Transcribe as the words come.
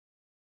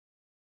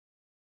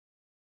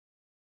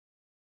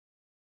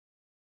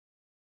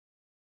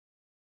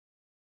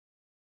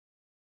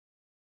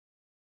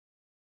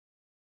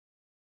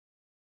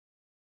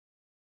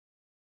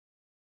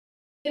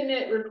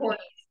It recording.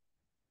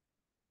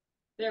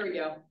 There we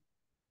go.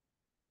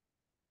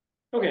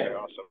 Okay.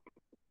 Awesome.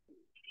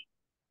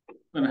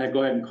 I'm going to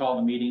go ahead and call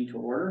the meeting to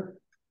order.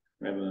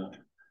 We have a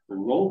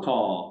roll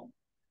call.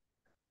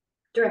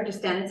 Director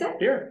Stanisic?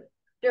 Here.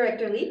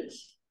 Director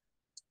Leach?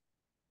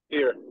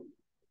 Here.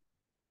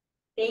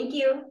 Thank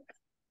you.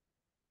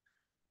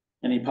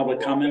 Any public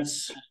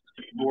comments,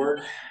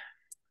 board?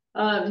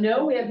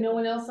 No, we have no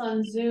one else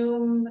on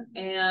Zoom,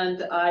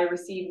 and I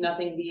received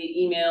nothing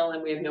via email,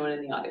 and we have no one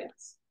in the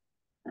audience.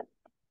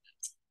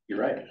 You're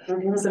right.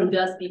 Some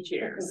dusty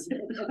chairs.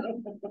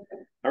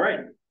 All right.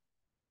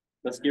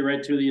 Let's get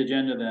right to the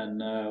agenda then.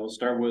 We'll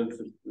start with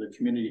the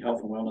Community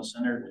Health and Wellness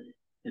Center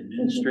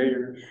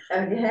Administrator.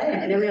 Okay,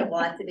 I know we have a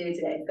lot to do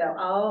today, so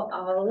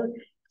I'll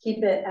keep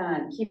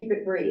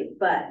it brief.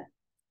 But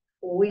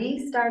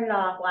we started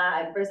off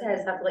first I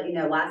just have to let you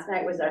know, last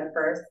night was our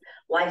first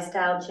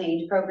lifestyle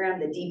change program,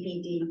 the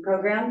DPD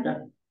program.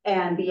 Yeah.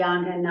 And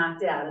Bianca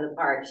knocked it out of the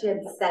park. She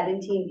had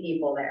 17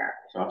 people there.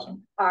 That's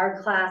awesome.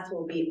 Our class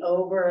will be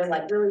over,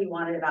 really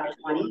wanted about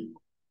 20.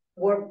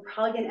 We're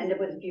probably going to end up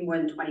with a few more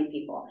than 20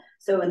 people.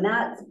 So, and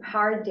that's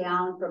pared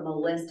down from a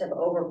list of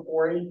over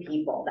 40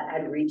 people that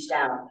had reached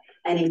out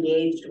and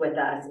engaged with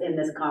us in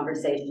this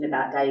conversation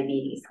about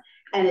diabetes.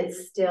 And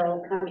it's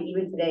still coming.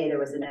 Even today, there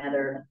was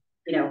another,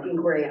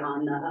 inquiry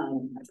on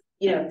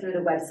the, through the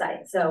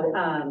website. So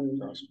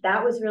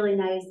that was really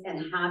nice.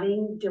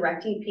 And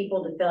directing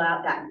people to fill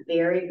out that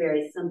very,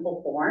 very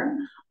simple form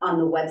on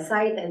the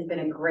website has been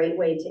a great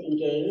way to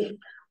engage.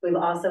 We've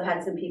also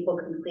had some people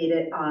complete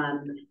it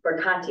for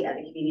Katya,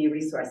 the Community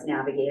Resource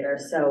Navigator.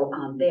 So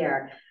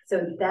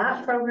So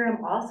that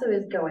program also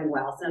is going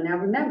well. So now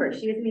remember,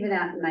 she isn't even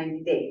at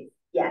 90 days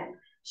yet.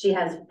 She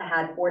has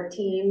had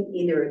 14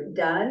 either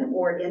done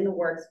or in the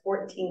works,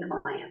 14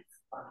 clients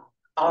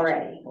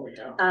already.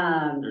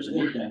 There's a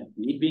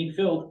need being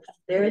filled.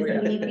 There is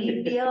a need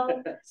being filled.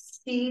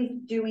 She's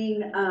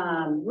doing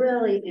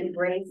really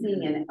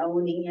embracing and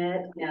owning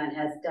it, and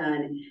has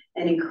done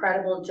an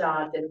incredible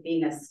job of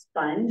being a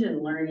sponge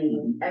and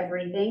learning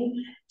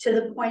everything, to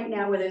the point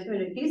now where there's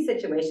been a few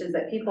situations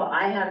that people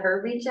I had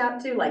her reach out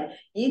to, like,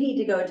 you need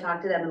to go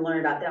talk to them and learn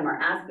about them, or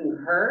asking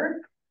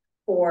her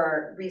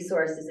for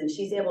resources, and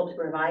she's able to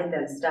provide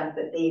them stuff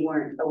that they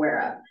weren't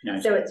aware of.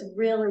 Nice. So it's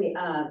really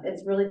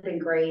been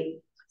great.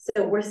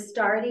 So we're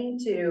starting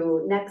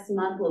to, next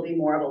month will be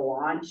more of a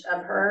launch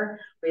of her.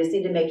 We just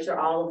need to make sure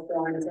all the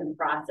forms and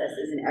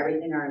processes and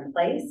everything are in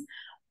place.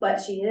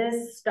 But she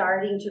is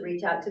starting to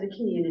reach out to the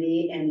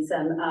community in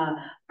some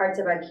parts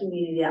of our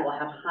community that will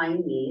have high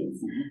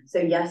needs. So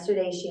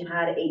yesterday she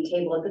had a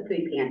table at the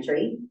food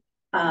pantry,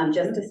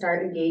 just to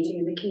start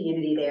engaging the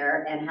community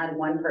there, and had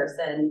one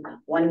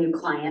new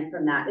client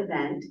from that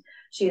event.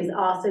 She is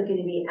also going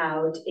to be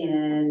out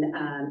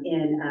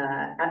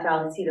at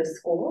Vallecito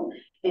School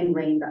in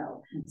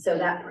Rainbow. So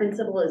that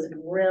principal is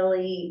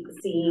really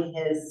seeing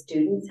his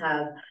students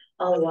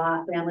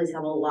families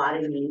have a lot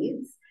of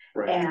needs.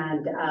 Right.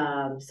 And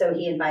so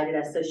he invited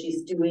us. So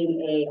she's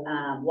doing a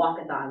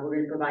walkathon. We're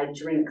going to provide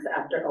drinks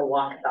after a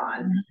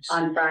walkathon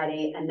on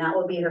Friday, and that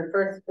will be her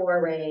first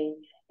foray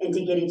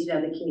into getting to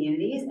know the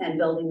communities and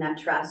building that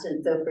trust.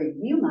 And so for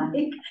you,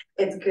 Mike,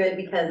 it's good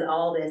because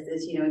all this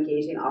is,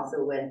 engaging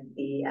also with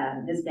the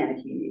Hispanic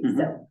community.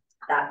 So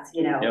that's,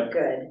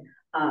 good.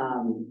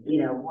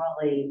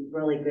 Really,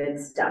 really good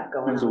stuff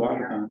going on. When's the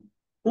walkathon?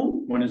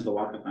 When is the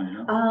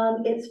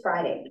walkathon? It's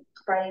Friday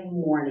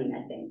morning,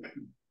 I think.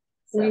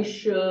 So. We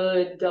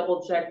should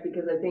double check,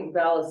 because I think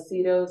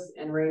Vallecito's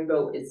and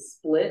Rainbow is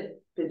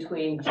split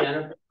between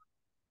Jennifer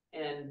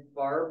and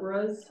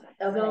Barbara's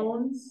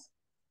zones,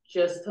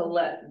 just to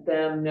let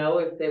them know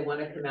if they want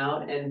to come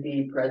out and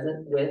be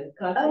present with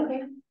Katya.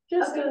 Okay.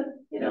 Just to,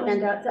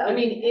 I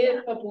mean,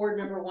 if a board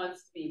member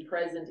wants to be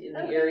present in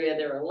the area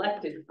they're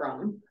elected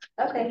from.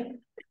 Okay.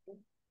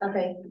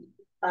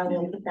 I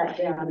will put that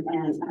down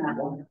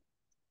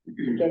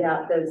and get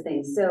out those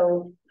things.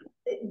 So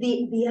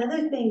the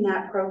other thing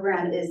that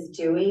program is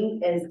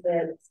doing is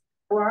that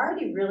we're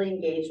already really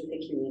engaged with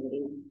the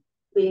community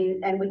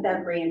and with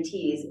our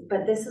grantees,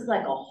 but this is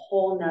like a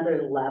whole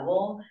nother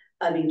level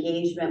of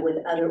engagement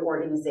with other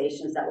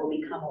organizations that will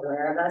become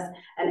aware of us,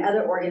 and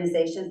other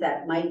organizations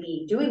that might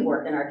be doing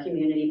work in our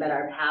community, but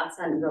our paths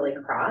hadn't really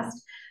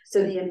crossed.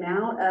 So the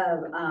amount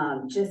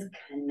of just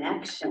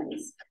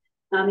connections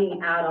coming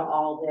out of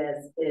all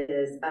this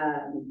is,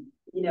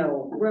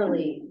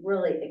 really,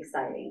 really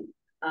exciting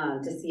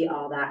to see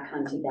all that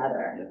come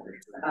together.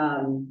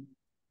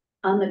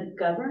 On the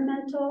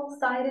governmental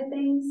side of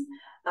things,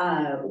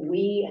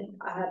 we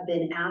have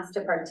been asked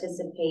to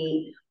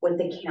participate with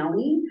the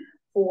county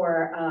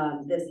for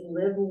this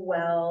Live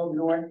Well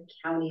North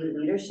County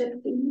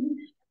Leadership Team.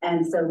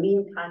 And so me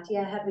and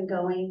Katya have been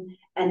going,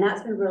 and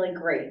that's been really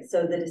great.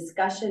 So the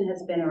discussion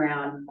has been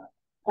around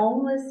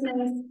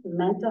homelessness,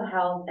 mental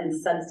health, and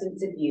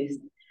substance abuse.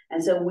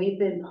 And so we've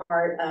been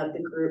part of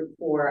the group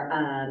for,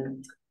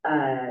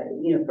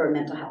 for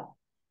mental health.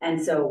 And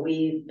so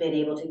we've been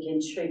able to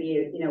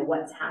contribute,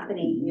 what's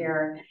happening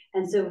here.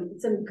 And so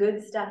some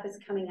good stuff is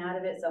coming out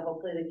of it. So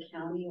hopefully the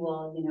county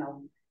will,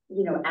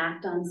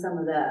 act on some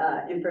of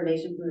the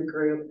information from the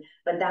group.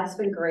 But that's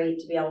been great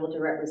to be able to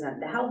represent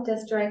the health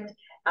district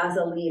as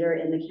a leader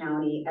in the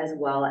county, as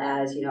well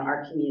as,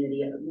 our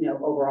community,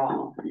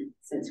 overall,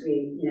 since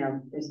we,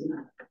 there's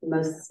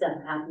most stuff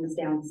happens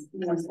down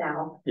more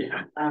south.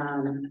 Yeah.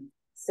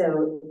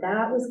 So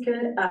that was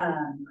good.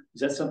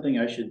 Is that something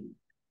I should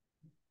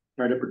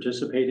try to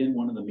participate in,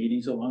 one of the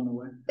meetings along the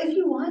way? If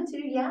you want to,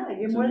 yeah,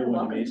 you're It's more a new than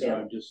one to welcome me, to. so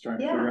I'm just trying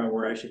to figure out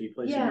where I should be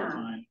placing my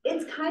time.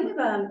 It's kind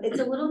of it's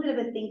a little bit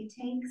of a think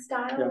tank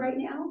style right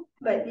now,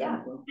 but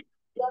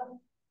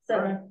so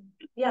right.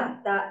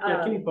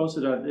 that keep me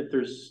posted on if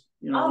there's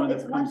oh, when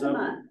it's it once comes a up.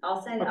 month.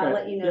 I'll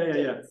let you know Yeah,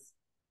 dates.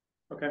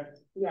 Okay.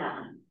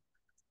 Yeah.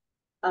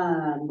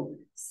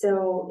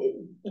 So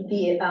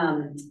getting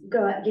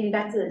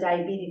back to the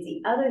diabetes,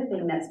 the other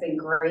thing that's been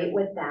great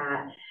with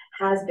that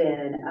has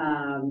been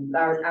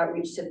our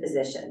outreach to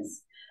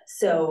physicians.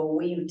 So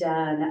we've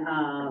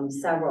done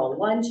several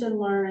lunch and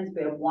learns.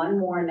 We have one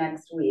more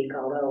next week,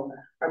 although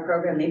our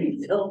program may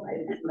be filled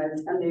by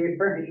the time they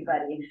refer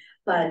anybody.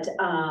 But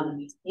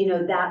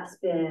that's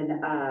been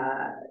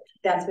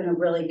a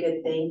really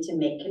good thing to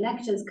make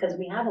connections, because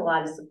we have a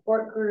lot of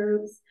support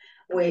groups.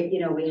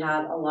 We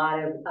have a lot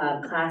of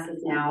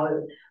classes now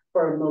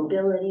for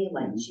mobility,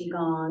 like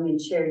Qigong and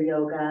chair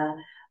yoga.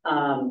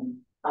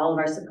 All of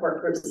our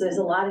support groups. So there's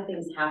a lot of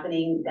things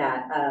happening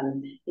that,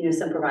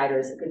 some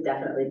providers could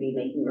definitely be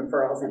making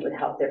referrals and would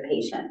help their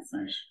patients.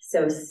 Nice.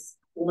 So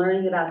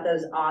learning about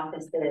those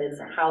offices,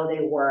 how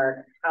they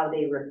work, how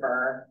they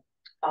refer,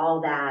 all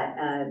that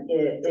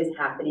is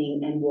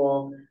happening, and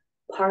will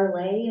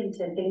parlay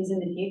into things in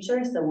the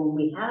future. So when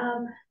we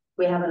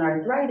have an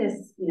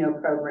arthritis,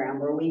 program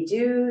where we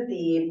do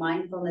the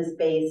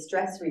mindfulness-based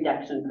stress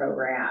reduction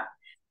program,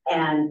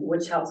 and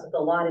which helps with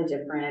a lot of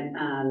different,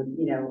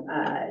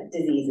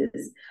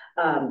 diseases.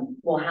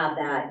 We'll have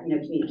that,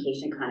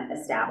 communication kind of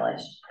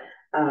established.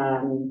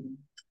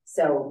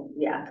 So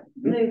yeah,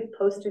 the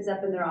posters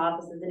up in their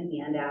offices and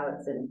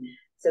handouts. And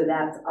so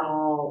that's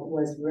all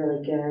was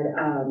really good.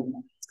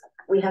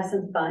 We have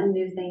some fun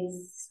new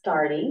things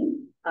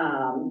starting.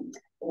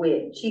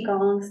 With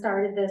Qigong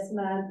started this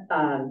month.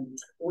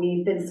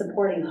 We've been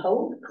supporting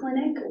Hope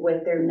Clinic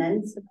with their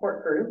men's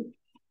support group.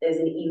 There's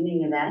an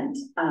evening event.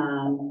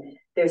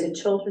 There's a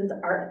children's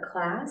art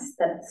class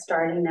that's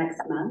starting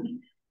next month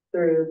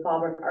through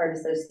Fallbrook Art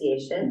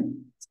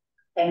Association.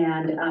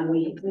 And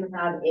we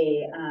have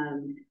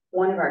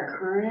one of our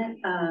current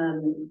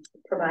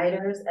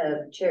providers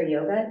of chair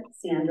yoga,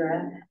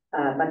 Sandra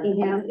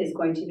Buckingham, is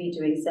going to be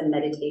doing some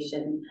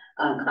meditation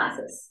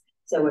classes.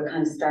 So we're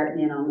kind of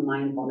starting in on the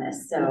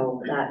mindfulness.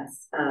 So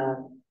that's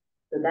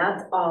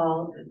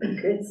all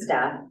good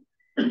stuff.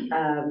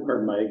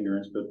 Pardon my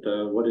ignorance, but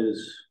what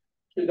is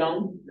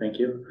Qigong? Thank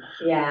you.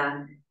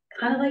 Yeah,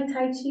 kind of like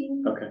Tai Chi.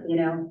 Okay.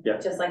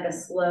 Just like a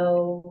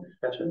slow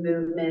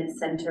movement,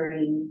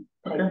 centering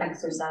type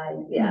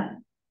exercise. Yeah.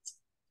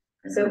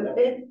 So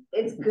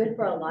it's good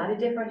for a lot of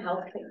different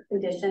health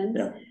conditions,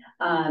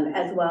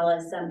 as well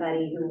as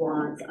somebody who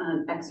wants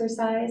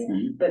exercise,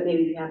 but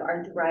maybe if you have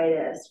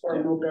arthritis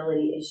or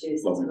mobility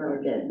issues, it's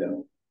really good.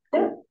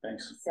 Cool.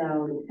 Thanks.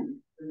 So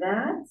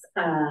that's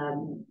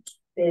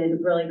been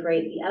really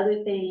great. The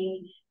other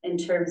thing, in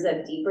terms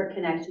of deeper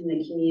connection in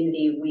the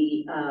community,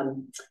 we,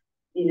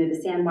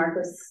 the San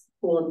Marcos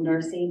School of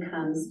Nursing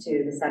comes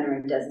to the center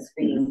and does the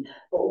screenings,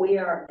 but we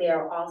are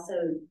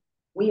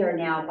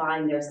now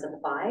buying their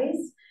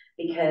supplies,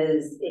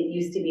 because it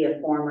used to be a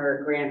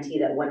former grantee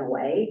that went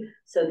away.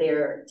 So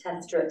their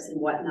test strips and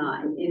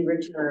whatnot. And in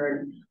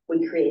return,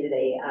 we created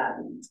a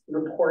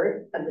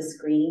report of the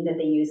screening that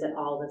they use at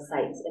all the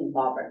sites in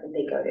Fallbrook that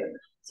they go to.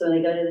 So when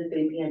they go to the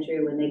food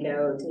pantry, when they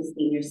go to the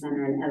senior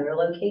center and other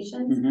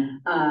locations,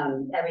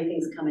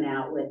 everything's coming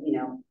out with,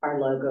 our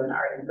logo and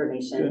our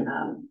information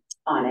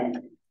on it.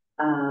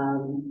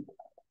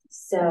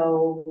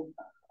 So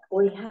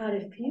we had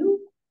a few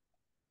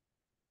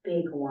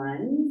big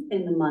ones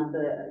in the month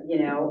of,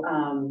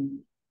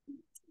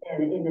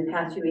 and in the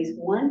past few weeks.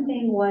 One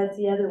thing was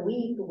the other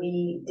week,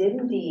 we did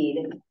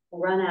indeed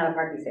run out of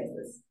parking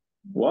spaces.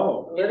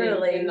 Whoa.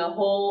 Literally in the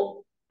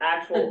whole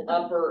actual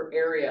upper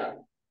area.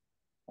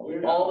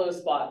 All those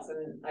spots,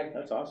 and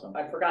that's awesome.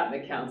 I've forgotten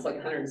the count. It's like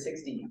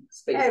 160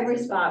 spaces. Every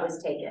spot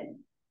was taken.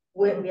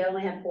 We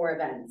only had 4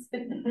 events.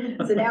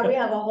 So now we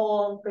have a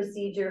whole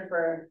procedure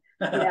for,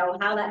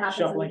 how that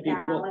happens in the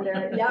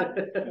calendar. Yep.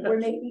 We're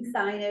making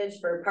signage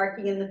for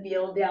parking in the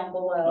field down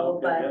below,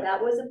 but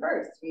that was a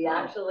first. We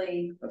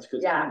actually, that's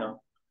good.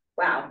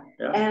 Wow.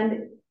 Yeah.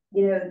 And,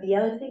 the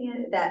other thing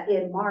is that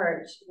in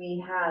March, we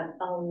had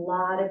a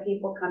lot of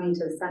people coming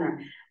to the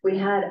center. We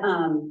had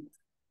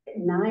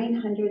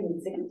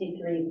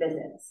 963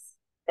 visits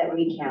that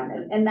we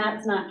counted. And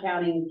that's not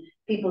counting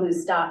people who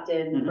stopped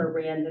in for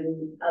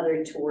random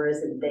other tours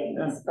and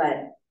things.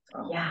 But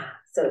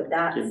so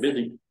that's getting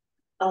busy.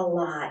 A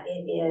lot.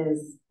 It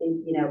is,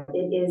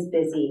 it is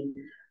busy.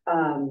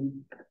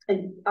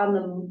 and on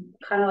the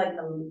kind of like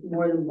the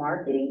more the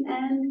marketing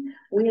end,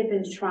 we had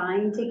been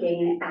trying to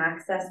gain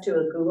access to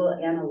a Google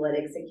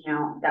Analytics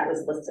account that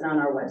was listed on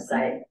our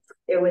website.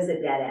 It was a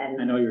dead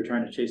end. I know you were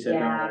trying to chase that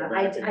down.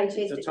 Yeah, I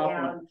chased it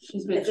down.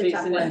 She's been It's a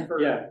tough chasing one. it for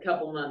a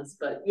couple months,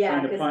 but. Yeah,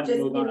 Trying to punt because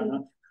and just move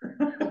on,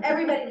 getting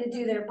everybody to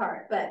do their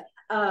part, but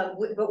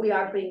we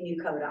are putting new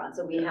code on.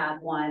 So we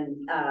have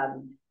one,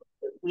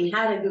 we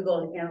had a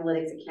Google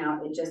Analytics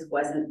account. It just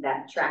wasn't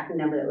that tracking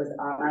number that was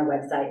on our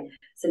website.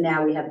 So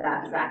now we have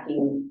that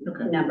tracking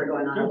number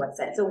going on our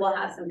website. So we'll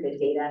have some good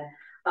data,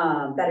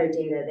 better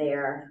data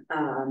there,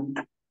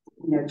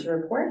 to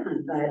report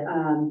on. But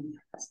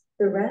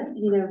the rest,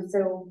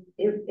 so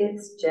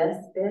it's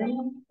just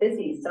been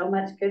busy. So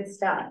much good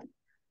stuff.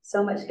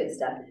 So much good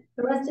stuff.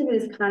 The rest of it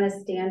is kind of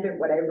standard,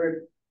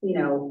 whatever,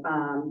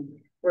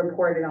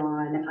 reported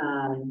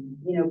on,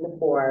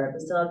 before. We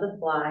still have the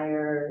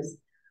flyers.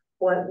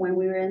 When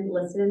we were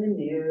listed in the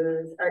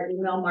news, our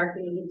email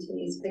marketing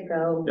continues to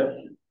go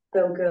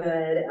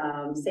good.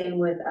 Same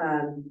with,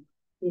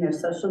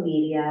 social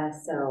media.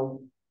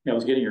 So yeah, I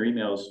was getting your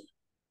emails,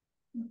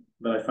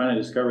 but I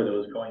finally discovered that it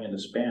was going into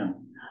spam.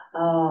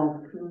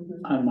 Oh,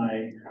 on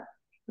my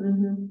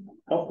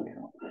health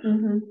account.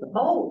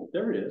 Oh,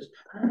 there it is.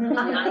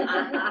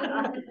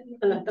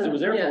 It was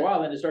there for a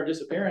while, then it started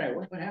disappearing.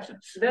 What happened?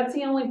 That's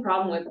the only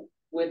problem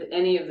with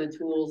any of the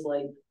tools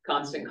like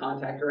Constant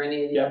Contact or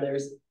any of the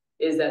others,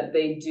 is that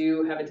they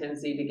do have a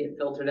tendency to get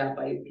filtered out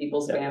by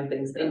people's spam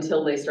things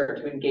until they start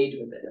to engage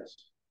with it. Yes.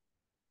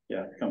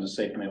 Yeah, it becomes a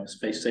safe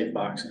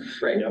box.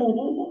 Right. Yep.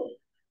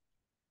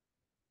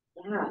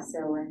 Yeah,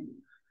 so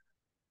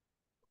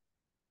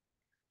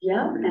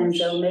and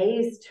so May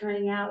is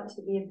turning out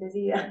to be a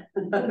busy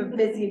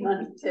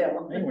month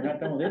too. Hey, we're not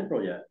done with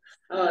April yet.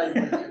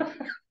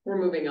 We're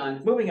moving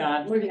on. Moving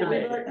on.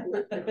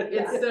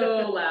 It's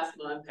so last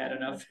month. Had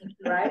enough.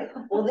 Right?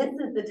 Well, this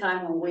is the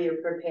time when we are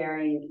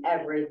preparing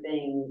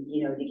everything,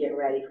 to get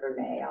ready for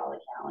May, all the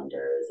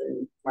calendars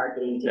and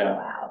marketing to go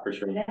out. For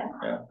sure.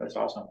 Yeah, that's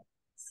awesome.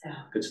 So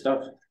good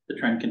stuff. The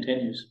trend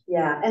continues.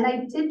 Yeah, and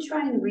I did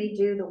try and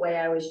redo the way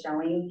I was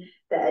showing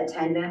the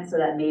attendance so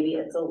that maybe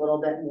it's a little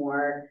bit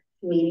more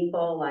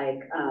meaningful.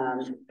 Like,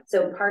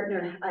 so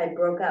I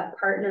broke up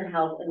partner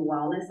health and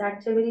wellness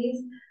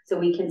activities so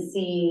we can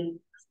see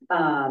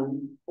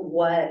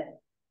what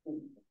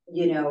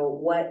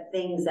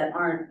things that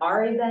aren't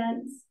our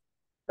events,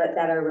 but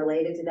that are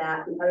related to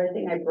that. The other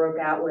thing I broke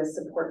out was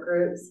support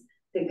groups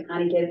to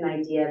kind of get an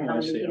idea of how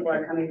many people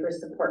are coming for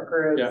support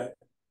groups. Yeah.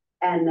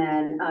 And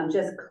then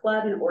just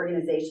club and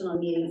organizational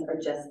meetings are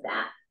just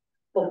that.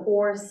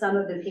 Before, some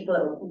of the people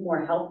that were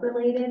more health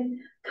related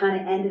kind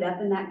of ended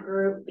up in that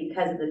group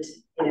because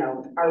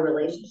of our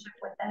relationship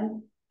with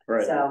them.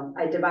 Right. So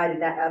I divided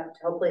that up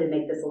hopefully to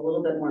make this a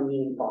little bit more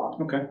meaningful.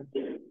 Okay.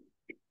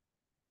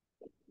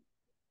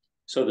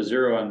 So the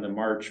 0 on the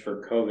March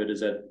for COVID, is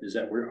that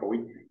where are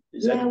we?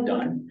 Is that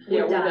done?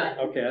 We're done.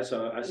 Okay,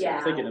 so I was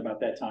thinking about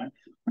that time.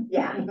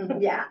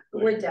 Yeah,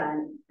 we're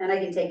done. And I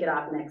can take it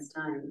off next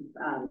time.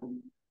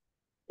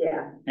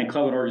 And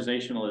club and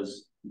organizational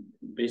is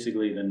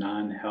basically the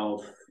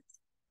non-health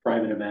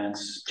private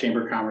events.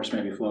 Chamber of Commerce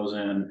maybe flows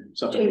in.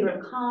 Chamber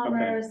of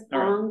Commerce,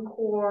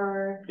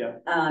 Encore,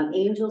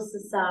 Angel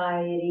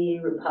Society,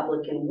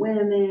 Republican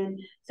Women.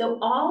 So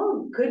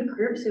all good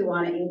groups we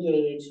want to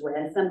engage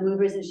with, some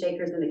movers and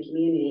shakers in the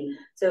community.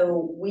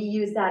 So we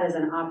use that as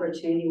an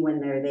opportunity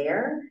when they're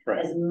there,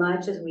 as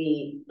much as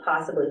we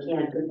possibly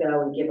can to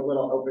go and give a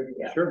little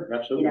overview. Sure,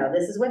 absolutely.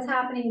 This is what's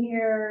happening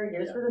here.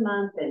 Here's for the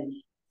month. And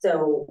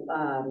so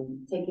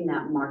taking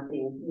that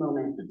marketing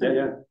moment.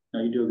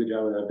 No, you do a good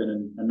job with that. I've been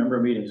in a number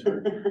of meetings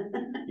where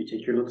you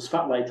take your little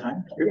spotlight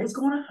time. Here's what's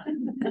going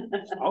on.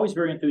 Always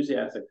very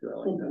enthusiastic. I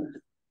like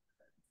that.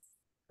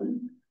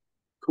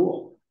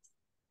 Cool.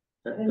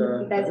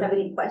 You guys have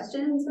any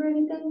questions or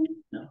anything?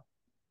 No.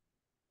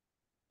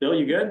 Bill,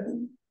 you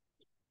good?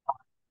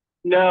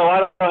 No,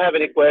 I don't have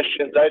any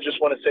questions. I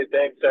just want to say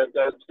thanks. That's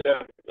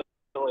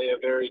definitely a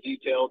very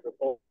detailed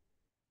report.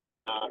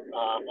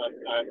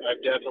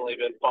 I've definitely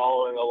been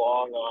following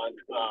along on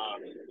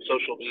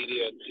social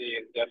media and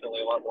seeing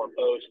definitely a lot more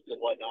posts and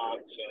whatnot.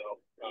 So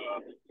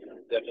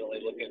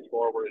definitely looking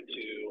forward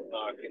to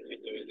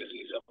continuing to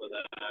see some of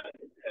that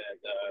and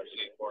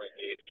seeing more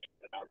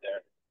engagement out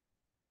there.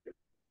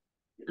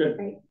 Good.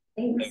 Great.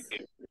 Thanks.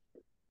 Thank you.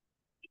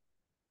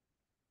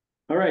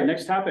 All right,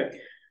 next topic.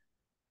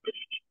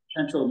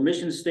 Potential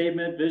mission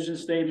statement, vision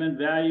statement,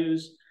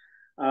 values.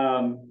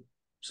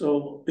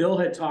 So Bill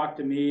had talked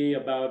to me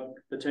about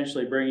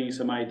potentially bringing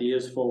some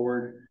ideas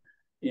forward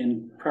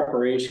in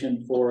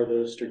preparation for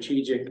the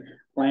strategic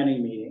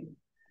planning meeting.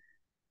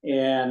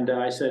 And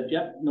I said,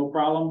 yep, no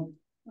problem.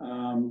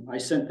 I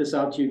sent this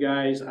out to you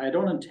guys. I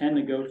don't intend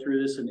to go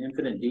through this in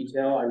infinite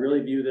detail. I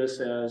really view this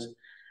as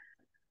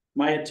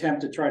my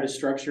attempt to try to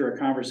structure a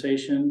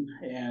conversation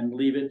and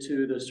leave it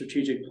to the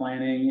strategic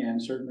planning and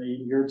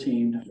certainly your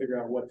team to figure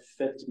out what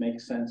fits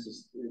makes sense.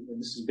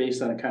 This is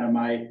based on kind of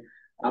my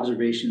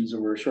observations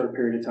over a short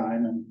period of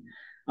time. And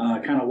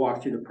kind of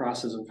walk through the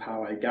process of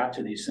how I got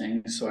to these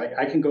things. So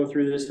I can go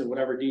through this in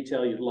whatever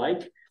detail you'd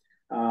like.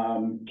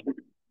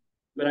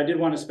 But I did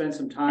want to spend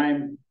some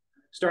time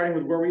starting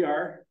with where we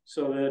are.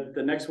 So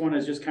the next one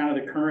is just kind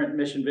of the current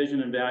mission,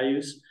 vision, and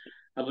values.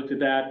 I looked at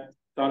that,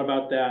 thought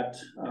about that,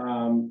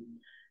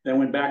 then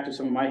went back to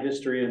some of my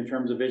history in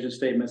terms of vision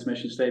statements,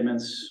 mission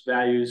statements,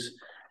 values,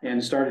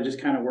 and started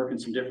just kind of working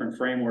some different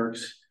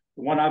frameworks.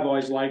 The one I've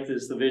always liked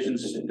is the vision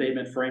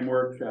statement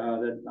framework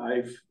that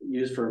I've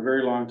used for a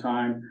very long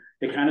time.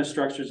 It kind of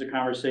structures the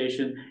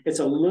conversation. It's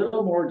a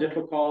little more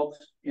difficult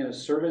in a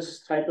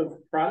service type of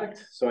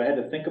product. So I had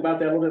to think about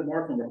that a little bit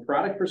more from a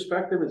product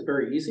perspective. It's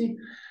very easy.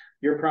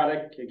 Your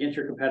product against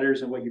your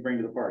competitors and what you bring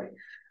to the party.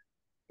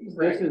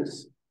 Right. This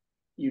is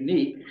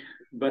unique,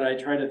 but I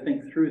try to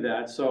think through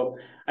that. So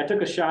I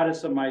took a shot at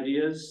some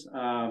ideas.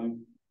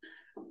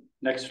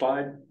 Next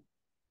slide.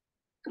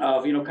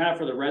 Kind of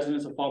for the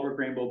residents of Fallbrook,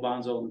 Rainbow,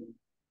 Bond Zone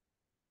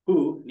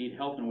who need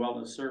health and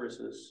wellness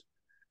services.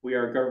 We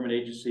are a government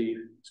agency,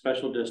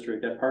 special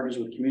district that partners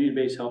with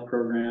community-based health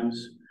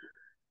programs,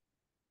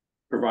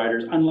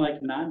 providers.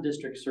 Unlike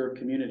non-district served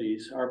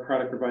communities, our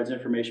product provides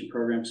information,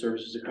 program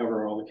services to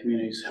cover all the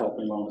community's health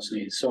and wellness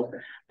needs. So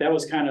that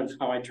was kind of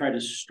how I try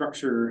to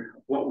structure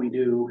what we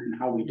do and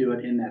how we do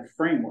it in that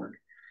framework.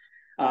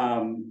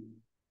 And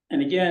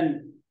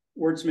again,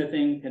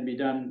 wordsmithing can be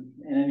done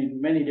in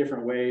many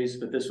different ways,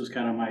 but this was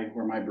kind of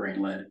where my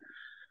brain led.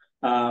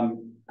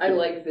 I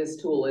like this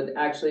tool. It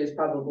actually is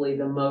probably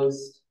the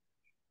most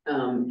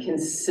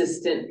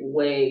consistent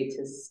way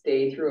to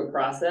stay through a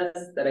process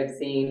that I've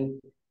seen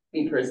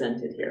be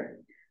presented here.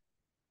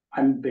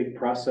 I'm a big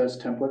process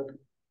template.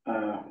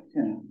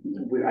 And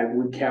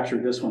we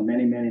captured this one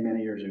many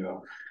years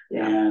ago.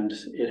 Yeah. And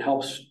it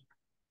helps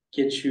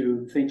get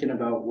you thinking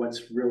about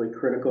what's really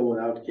critical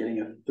without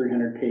getting a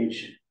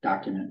 300-page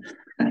document.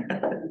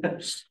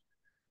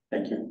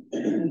 Thank you.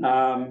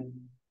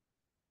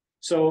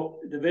 So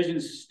the vision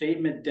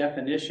statement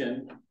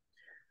definition,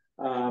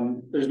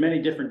 there's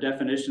many different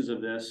definitions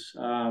of this,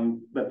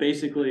 but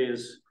basically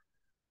is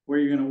where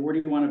do you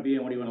want to be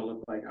and what do you want to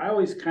look like? I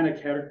always kind of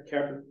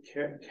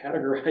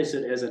categorize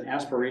it as an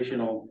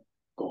aspirational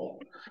goal,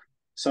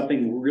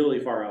 something really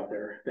far out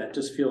there that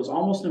just feels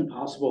almost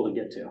impossible to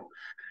get to.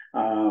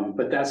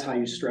 But that's how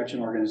you stretch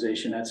an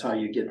organization. That's how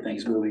you get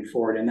things moving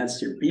forward. And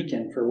that's your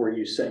beacon for where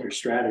you set your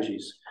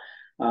strategies.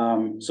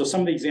 So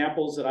some of the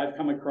examples that I've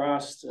come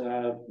across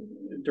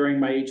during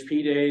my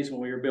HP days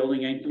when we were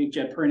building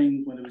inkjet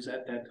printing, when it was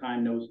at that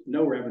time,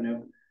 no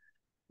revenue,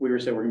 we were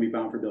saying we're gonna be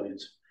bound for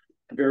billions.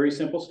 Very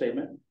simple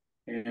statement.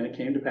 And it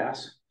came to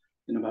pass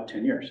in about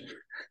 10 years.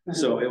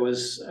 So it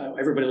was,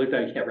 everybody looked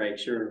at it, yeah, right,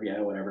 sure, yeah,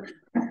 whatever.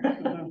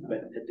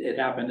 But it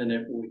happened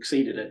and we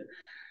exceeded it.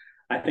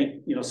 I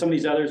think, some of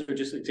these others are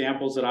just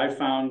examples that I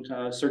found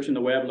searching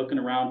the web, looking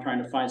around,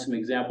 trying to find some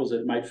examples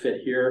that might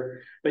fit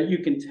here. But you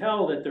can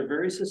tell that they're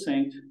very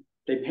succinct.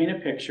 They paint a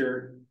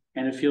picture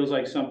and it feels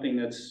like something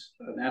that's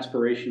an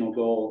aspirational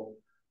goal,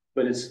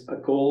 but it's a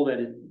goal that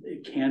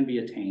it can be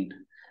attained.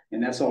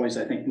 And that's always,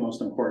 I think, the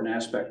most important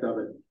aspect of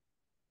it.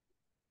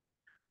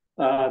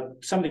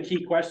 Some of the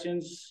key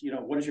questions,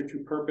 what is your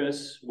true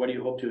purpose? What do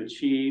you hope to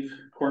achieve?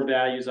 Core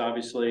values,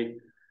 obviously.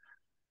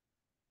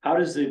 How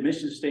does the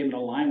mission statement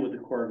align with the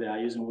core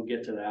values? And we'll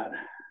get to that.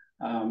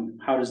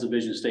 How does the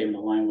vision statement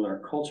align with our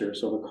culture?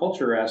 So the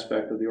culture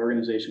aspect of the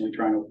organization we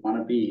want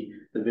to be,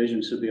 the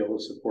vision should be able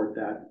to support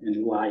that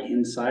and lie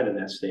inside of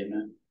that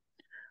statement.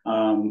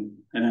 And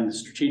then the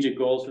strategic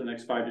goals for the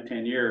next 5 to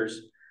 10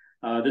 years.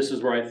 This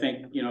is where I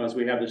think, as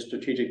we have the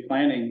strategic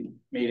planning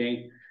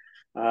meeting,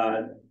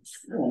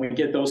 when we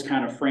get those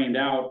kind of framed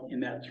out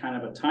in that kind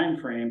of a time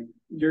frame,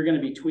 you're going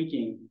to be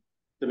tweaking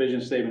the vision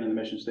statement and the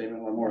mission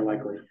statement a lot more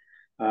likely.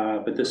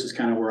 But this is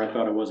kind of where I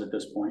thought it was at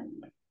this point.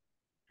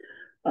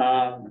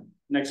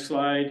 Next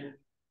slide.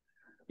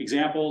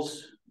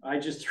 Examples. I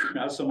just threw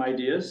out some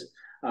ideas.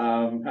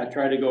 I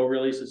try to go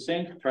really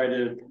succinct, try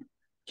to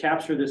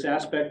capture this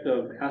aspect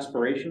of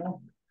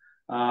aspirational.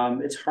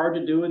 It's hard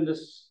to do in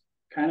this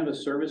kind of a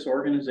service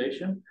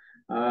organization.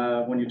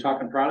 When you're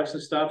talking products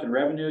and stuff and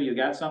revenue, you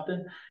got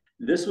something.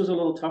 This was a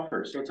little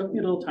tougher. So it took me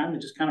a little time to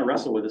just kind of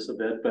wrestle with this a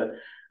bit, but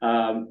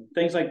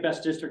things like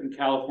best district in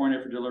California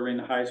for delivering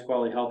the highest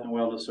quality health and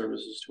wellness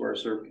services to our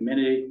served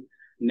community,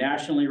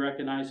 nationally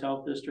recognized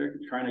health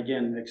district, trying to,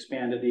 again,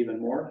 expand it even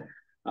more,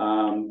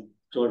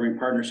 delivering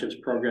partnerships,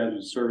 programs,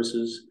 and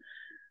services.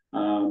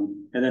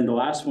 And then the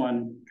last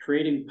one,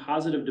 creating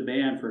positive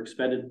demand for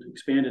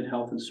expanded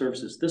health and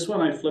services. This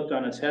one I flipped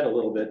on its head a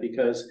little bit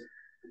because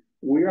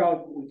we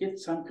get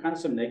some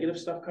negative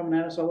stuff coming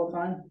at us all the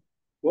time.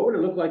 What would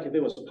it look like if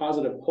it was a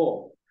positive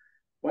pull?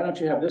 Why don't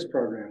you have this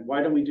program?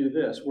 Why don't we do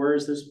this? Where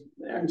is this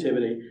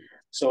activity?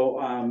 So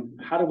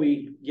how do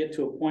we get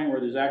to a point where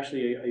there's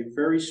actually a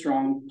very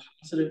strong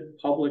positive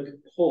public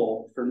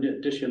pull for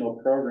additional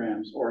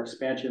programs or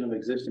expansion of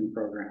existing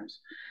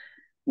programs?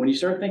 When you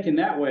start thinking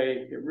that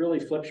way, it really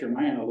flips your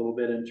mind a little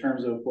bit in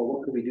terms of, well,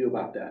 what could we do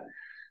about that?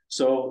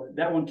 So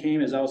that one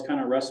came as I was kind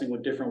of wrestling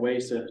with different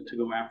ways to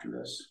go after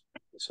this.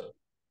 So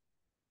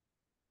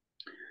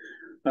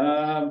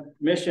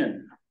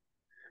Mission.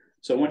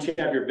 So once you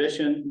have your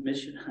vision,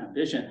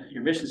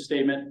 your mission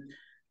statement,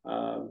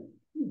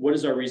 what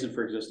is our reason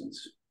for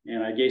existence?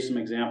 And I gave some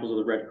examples of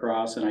the Red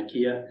Cross and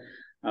IKEA.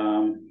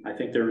 I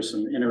think there were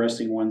some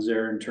interesting ones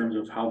there in terms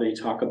of how they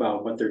talk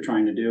about what they're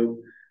trying to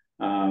do.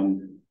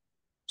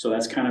 So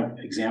that's kind of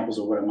examples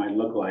of what it might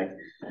look like.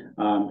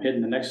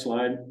 Hitting the next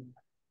slide.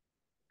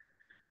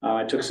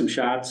 I took some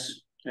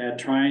shots at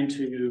trying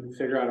to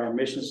figure out our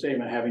mission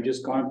statement, having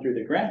just gone through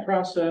the grant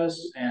process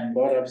and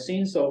what I've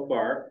seen so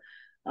far.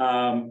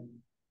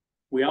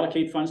 We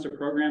allocate funds to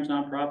programs,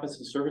 nonprofits,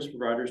 and service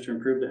providers to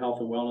improve the health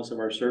and wellness of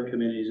our served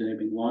communities,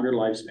 enabling longer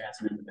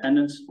lifespans and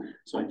independence.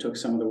 So I took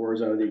some of the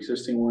words out of the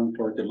existing one,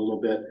 worked it a little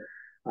bit.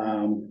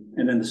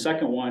 And then the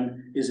second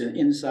one is an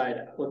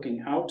inside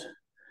looking out.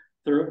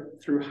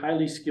 Through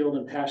highly skilled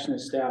and passionate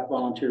staff,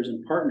 volunteers,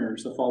 and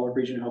partners, the Fallbrook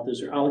Regional Health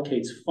District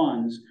allocates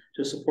funds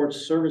to support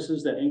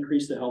services that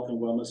increase the health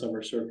and wellness of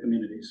our served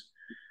communities.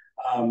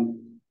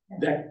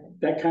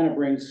 That kind of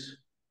brings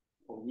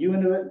you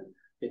into it.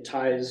 It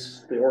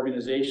ties the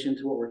organization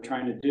to what we're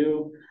trying to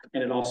do,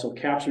 and it also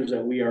captures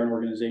that we are an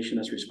organization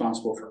that's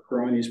responsible for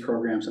growing these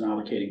programs and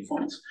allocating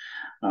funds.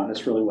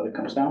 That's really what it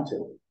comes down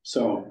to.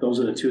 So those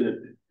are the two that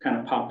kind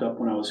of popped up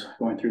when I was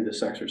going through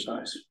this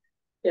exercise.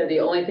 Yeah,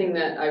 the only thing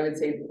that I would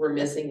say we're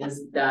missing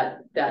is that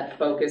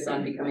focus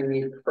on becoming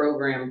the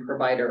program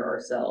provider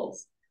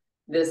ourselves.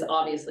 This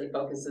obviously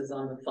focuses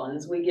on the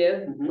funds we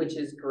give, which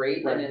is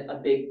great, right, and a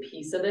big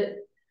piece of it.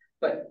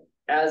 But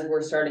as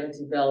we're starting to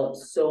develop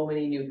so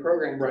many new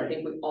programs, right, I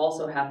think we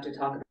also have to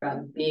talk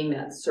about being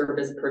that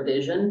service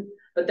provision.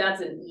 But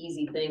that's an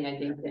easy thing, I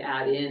think, to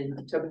add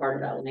in to part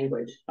of that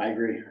language. I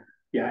agree.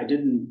 Yeah,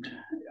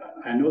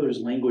 I know there's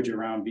language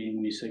around being,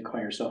 when you say call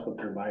yourself a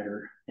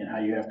provider, and how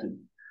you have to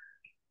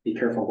be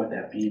careful what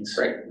that means.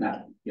 Right.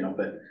 Not,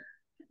 but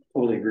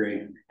totally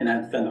agree. And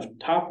then the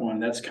top one,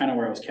 that's kind of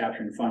where I was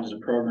capturing funds to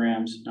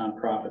programs,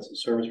 nonprofits, and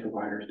service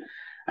providers.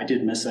 I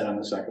did miss that on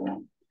the second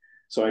one.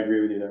 So I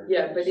agree with you there.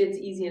 Yeah, but it's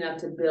easy enough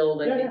to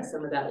build, I think,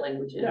 some of that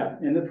language in. Yeah,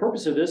 and the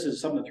purpose of this is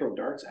something to throw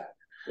darts at.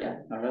 Yeah.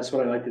 That's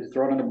what I like to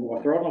throw it on the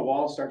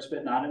wall, start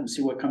spitting on it, and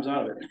see what comes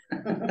out of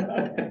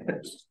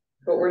it.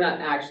 But we're not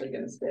actually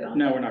going to spit on it.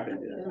 No, we're not going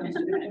to do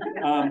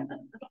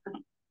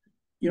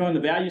that. On the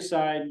value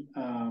side,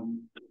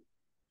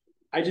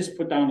 I just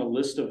put down a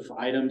list of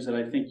items that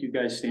I think you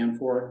guys stand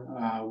for,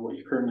 what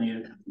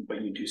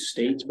you do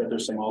states, but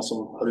there's some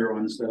also other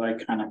ones that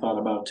I kind of thought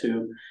about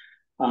too.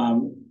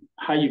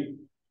 How you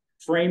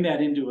frame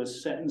that into a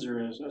sentence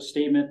or a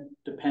statement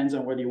depends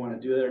on whether you want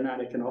to do that or not.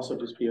 It can also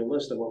just be a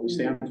list of what we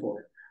stand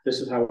for. This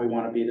is how we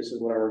want to be. This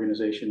is what our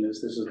organization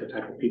is. This is the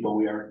type of people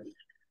we are.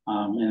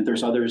 And if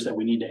there's others that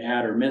we need to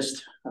add or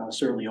missed,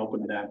 certainly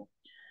open to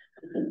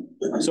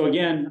that. So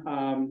again,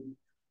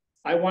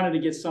 I wanted to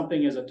get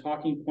something as a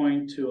talking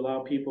point to allow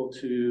people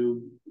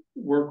to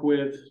work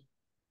with,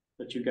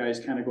 let you guys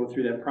kind of go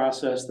through that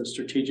process, the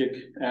strategic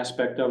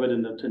aspect of it,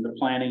 and the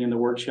planning and the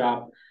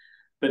workshop.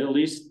 But at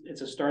least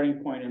it's a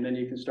starting point, and then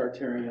you can start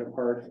tearing it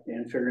apart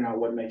and figuring out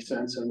what makes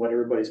sense and what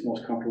everybody's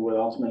most comfortable with.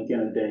 Ultimately, at the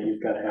end of the day,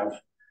 you've got to have,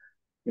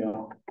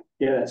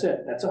 yeah, that's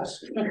it. That's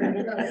us.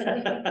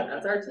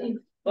 That's our team.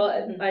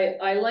 Well,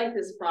 I like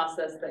this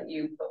process that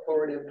you put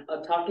forward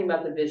of talking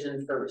about the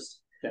vision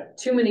first. Yeah.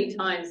 Too many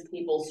times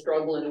people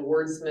struggle and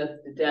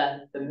wordsmith to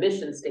death the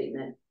mission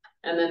statement,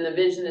 and then the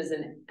vision is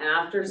an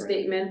after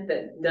statement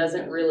that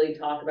doesn't really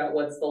talk about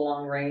what's the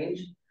long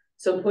range.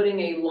 So putting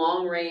a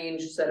long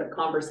range set of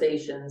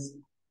conversations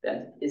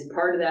that is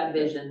part of that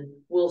vision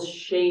will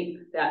shape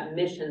that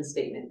mission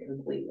statement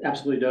completely.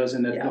 Absolutely does,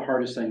 and that's the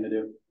hardest thing to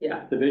do.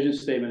 Yeah. The vision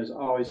statement has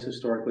always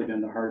historically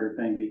been the harder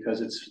thing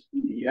because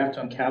you have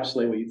to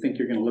encapsulate what you think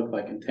you're going to look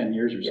like in 10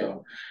 years or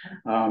so.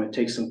 It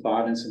takes some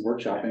thought and some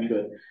workshopping,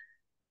 but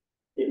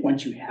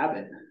once you have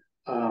it,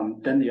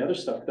 then the other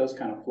stuff does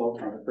kind of flow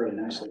from it really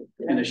nicely.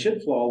 And it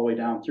should flow all the way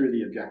down through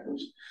the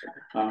objectives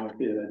of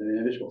the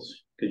individuals,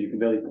 because you can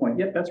really point,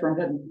 yep, that's where I'm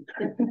heading.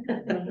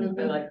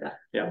 I like that.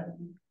 Yeah.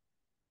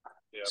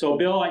 So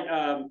Bill,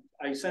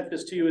 I sent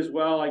this to you as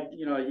well.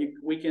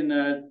 We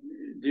can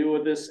deal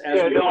with this as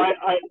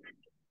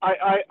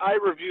I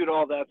reviewed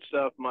all that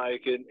stuff,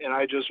 Mike, and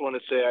I just want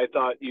to say I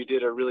thought you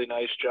did a really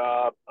nice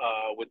job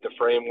with the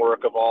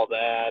framework of all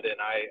that, and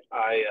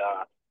I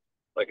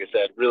like I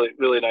said, really,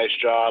 really nice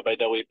job. I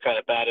know we've kind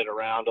of batted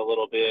around a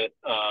little bit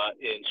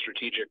in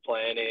strategic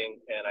planning,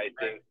 and I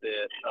think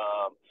that,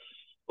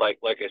 like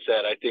I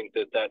said, I think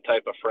that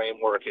type of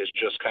framework is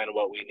just kind of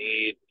what we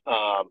need.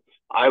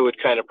 I would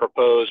kind of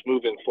propose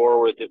moving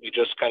forward that we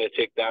just kind of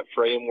take that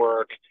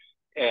framework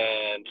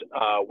and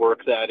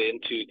work that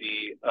into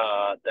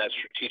that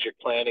strategic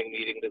planning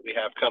meeting that we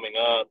have coming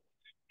up,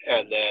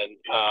 and then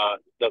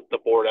the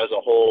board as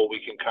a whole, we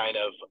can kind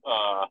of,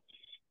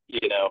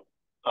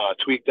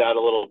 tweak that a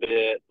little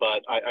bit,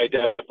 but I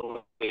definitely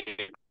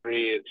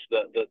agree. It's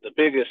the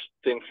biggest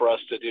thing for us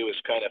to do is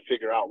kind of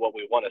figure out what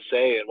we want to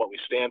say and what we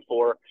stand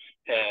for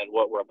and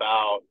what we're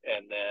about,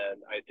 and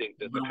then I think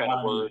that the kind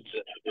of words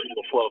that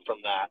will flow from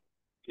that.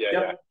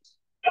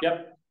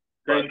 Yep.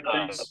 Great,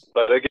 thanks.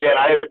 But again,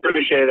 I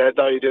appreciate it. I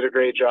thought you did a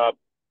great job.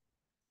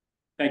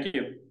 Thank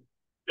you.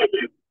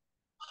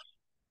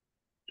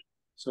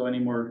 So any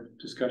more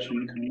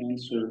discussion,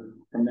 comments, or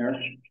from there?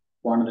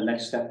 Go on to the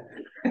next step.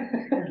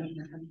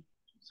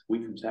 It's a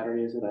week from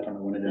Saturday, is it? I don't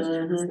know when it is.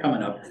 It's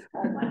coming up.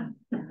 Oh, wow.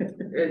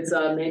 It's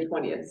May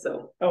 20th,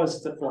 so. Oh,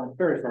 it's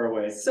very far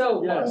away.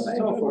 So Yes, far away.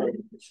 so far.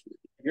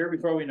 Here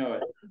before we know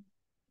it.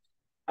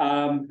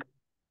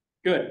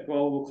 Good.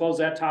 Well, we'll close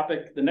that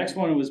topic. The next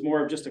one was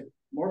more of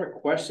a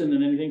question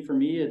than anything for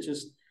me. It's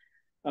just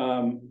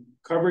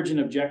coverage and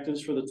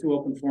objectives for the 2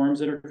 open forums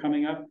that are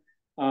coming up.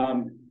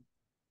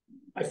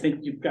 I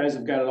think you guys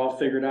have got it all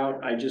figured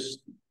out. I just,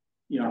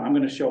 I'm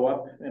going to show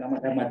up and I'm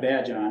going to have my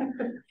badge on.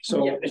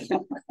 So,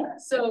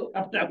 So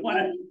I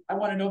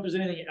want to know if there's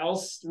anything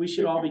else we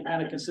should all be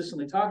kind of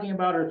consistently talking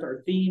about,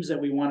 or themes that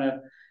we want to.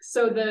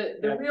 So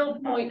the real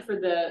point for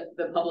the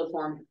public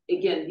forum,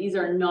 again, these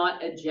are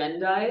not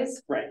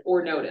agendized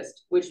or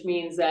noticed, which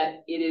means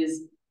that it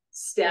is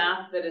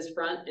staff that is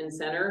front and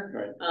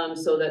center,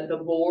 so that the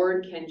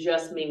board can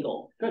just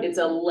mingle. Good. It's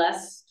a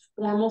less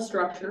formal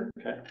structure,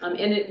 and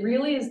it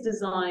really is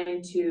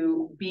designed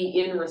to be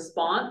in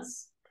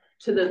response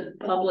to the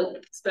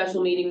public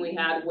special meeting we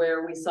had,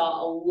 where we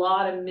saw a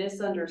lot of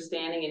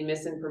misunderstanding and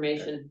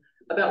misinformation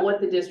about what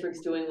the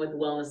district's doing with the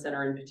wellness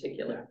center in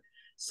particular.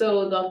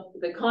 So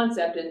the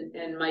concept,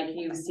 and Mike,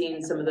 you've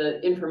seen some of the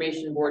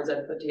information boards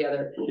I've put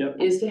together,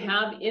 is to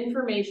have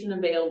information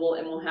available,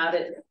 and we'll have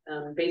it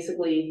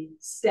basically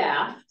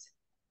staffed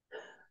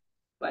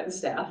by the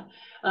staff,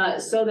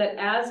 so that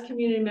as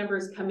community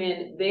members come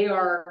in, they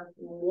are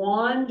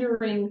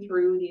wandering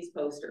through these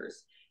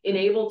posters,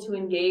 enabled to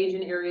engage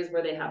in areas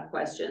where they have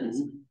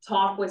questions,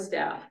 talk with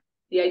staff.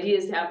 The idea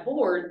is to have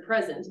board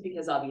present,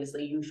 because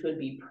obviously you should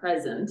be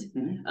present,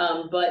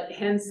 but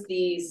hence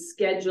the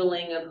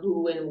scheduling of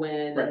who and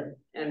when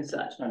and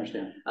such. I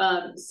understand.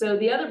 So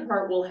the other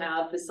part we'll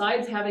have,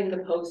 besides having the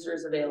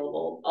posters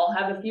available, I'll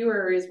have a few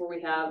areas where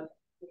we have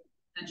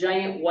the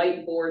giant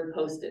whiteboard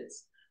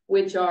Post-its,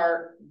 which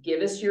are,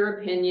 give us your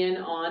opinion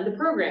on the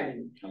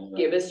programming.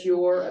 Give us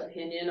your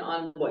opinion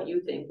on what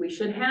you think we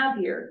should have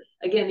here.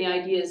 Again, the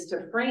idea is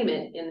to frame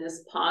it in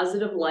this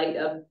positive light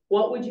of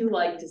what would you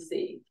like to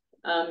see?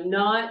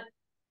 Not,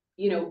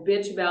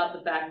 bitch about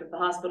the fact that the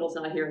hospital's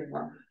not here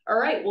anymore. All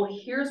right, well,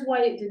 here's why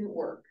it didn't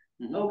work.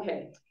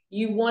 Okay,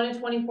 you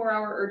wanted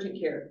 24-hour urgent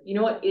care. You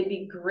know what, it'd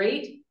be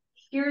great.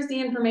 Here's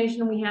the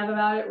information we have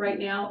about it right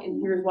now,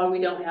 and here's why we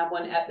don't have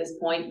one at this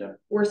point.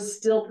 We're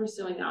still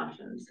pursuing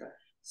options.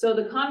 So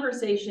the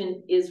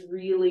conversation is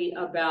really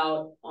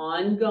about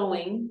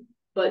ongoing,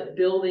 but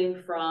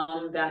building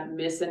from that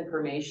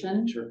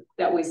misinformation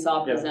that we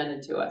saw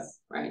presented to us,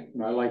 right?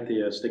 I like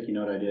the sticky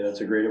note idea. That's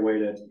a great way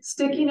to.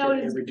 Sticky note.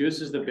 It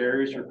reduces the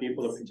barriers for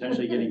people to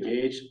potentially get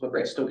engaged, but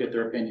still get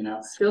their opinion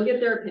out. Still get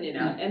their opinion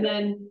out. And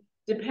then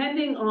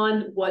depending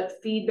on what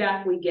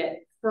feedback we get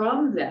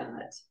from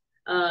that,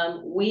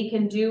 we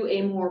can do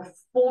a more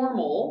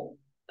formal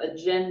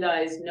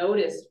agendized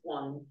notice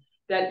one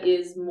that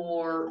is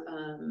more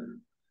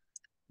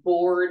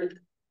board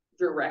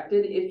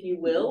directed, if you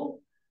will.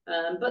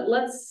 But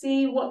let's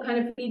see what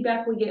kind of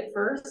feedback we get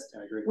first.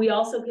 I agree. We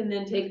also can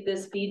then take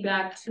this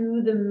feedback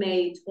to the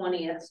May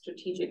 20th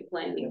strategic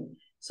planning,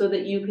 so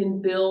that you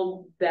can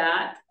build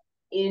that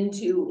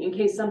into, in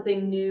case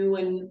something new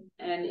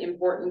and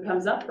important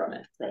comes up from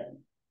it.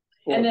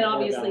 And then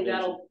obviously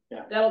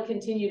that'll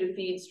continue to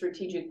feed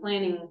strategic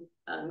planning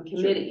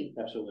committee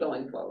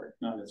going forward.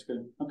 No, that's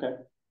good. Okay.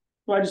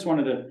 Well, I just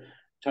wanted to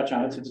touch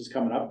on it since it's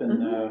coming up,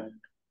 and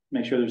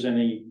make sure there's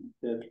any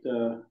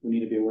that we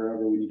need to be aware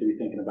of, or we need to be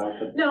thinking about.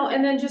 But no,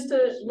 and then just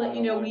to let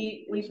you know,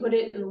 we put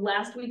it in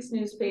last week's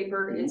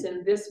newspaper. It's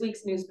in this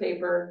week's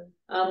newspaper.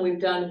 We've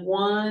done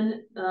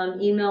one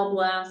email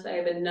blast. I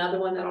have another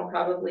one that I'll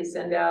probably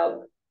send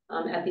out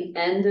at the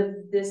end of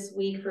this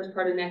week, first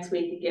part of next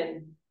week.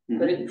 Again,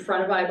 put it in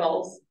front of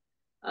eyeballs.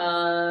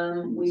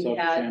 We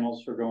had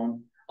channels for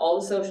going. All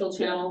the social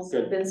channels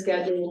have been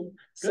scheduled.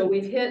 So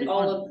we've hit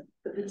all of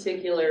the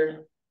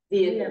particular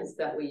vehicles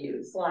that we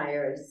use.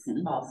 Flyers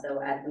also,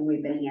 and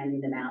we've been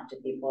handing them out to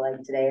people.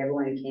 Like today,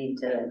 everyone who came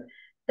to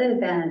the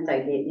event,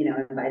 I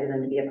invited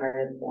them to be a part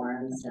of the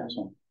forum. So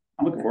awesome.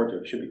 I'm looking forward to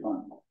it. It should be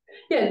fun.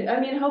 Yeah, I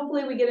mean,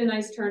 hopefully we get a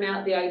nice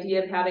turnout. The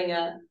idea of having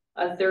a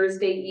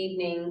Thursday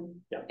evening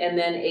and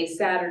then a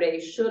Saturday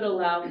should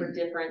allow for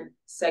different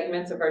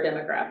segments of our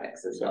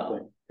demographics as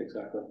well.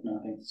 Exactly. No,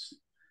 I think it's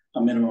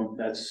a minimum.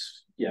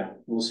 That's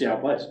we'll see how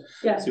it plays.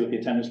 See what the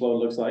attendance load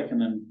looks like,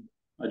 and then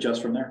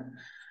adjust from there.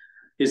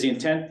 Is the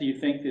intent, do you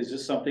think, is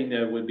this something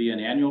that would be an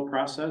annual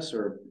process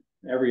or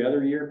every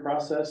other year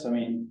process? I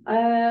mean,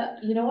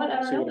 you know what?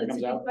 I don't know. That's a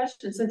good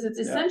question. Since it's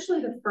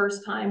essentially the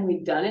first time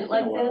we've done it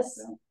like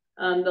this.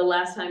 The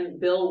last time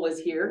Bill was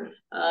here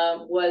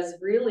was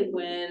really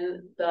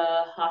when the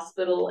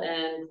hospital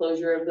and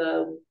closure of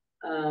the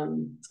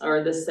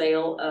or the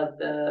sale of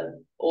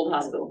the old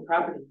hospital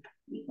property.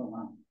 Oh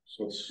wow!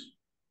 So it's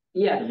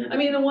I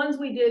mean, the ones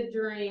we did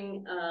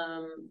during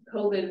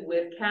COVID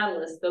with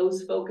Catalyst,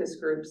 those focus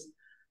groups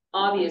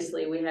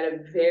obviously we had a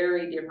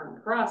very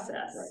different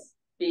process. Right.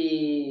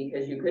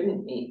 Because you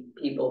couldn't meet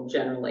people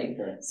generally.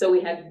 Right. So we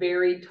had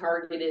very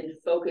targeted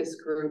focus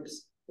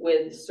groups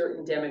with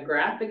certain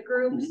demographic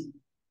groups.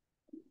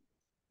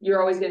 You're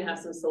always gonna have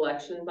some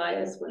selection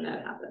bias when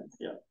that happens.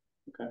 Yeah,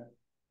 okay.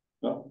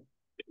 Well,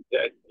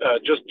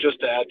 just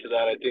to add to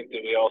that, I think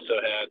that we also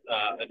had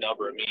a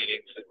number of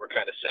meetings that were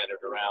kind of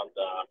centered around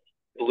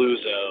blue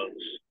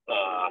zones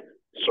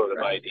sort of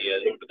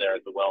ideas over there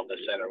at the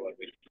wellness center when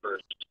we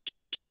first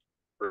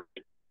so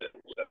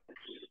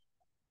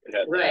we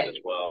had that as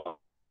well.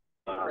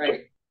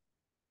 Right.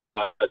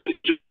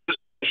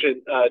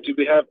 Do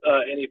we have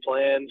any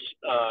plans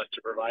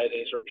to provide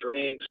any sort of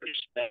drinks or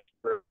snacks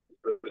for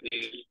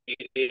these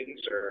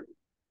meetings, or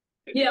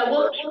yeah,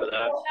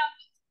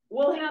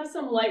 we'll have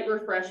some light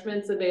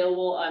refreshments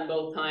available on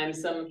both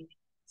times,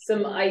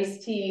 some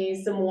iced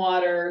tea, some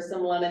water,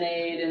 some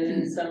lemonade,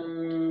 and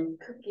some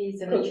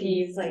Cookies and cookies,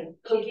 cheese, like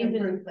cookies and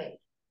fruit plate.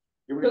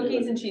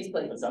 cookies and cheese a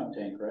plates. dunk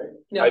tank, right?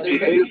 No,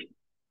 there's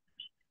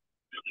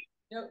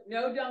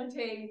no dunk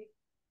tank.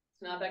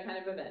 It's not that kind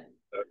of event.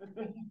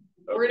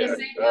 We're gonna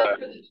save that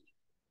for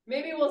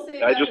maybe we'll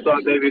save. I just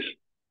thought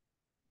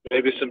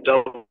maybe some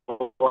double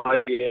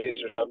IPAs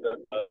or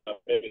something.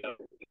 Maybe not.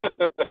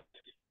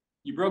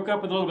 You broke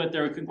up a little bit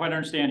there. We couldn't quite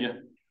understand you.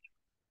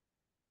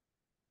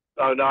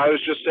 Oh no, I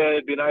was just saying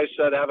it'd be nice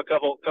to have a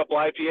couple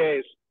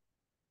IPAs.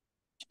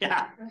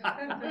 Yeah.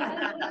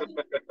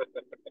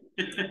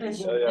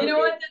 You know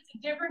what? That's a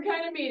different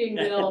kind of meeting,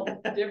 Bill.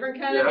 Different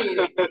kind of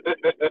meeting.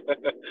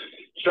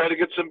 Just trying to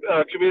get some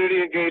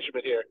community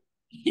engagement here.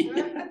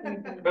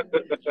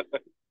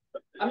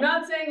 I'm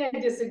not saying I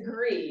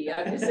disagree.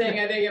 I'm just saying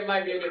I think it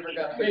might be a different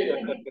kind of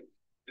meeting.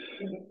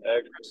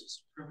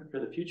 For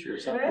the future or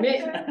something.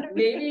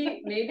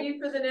 Maybe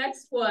for the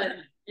next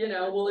one, you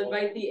know, we'll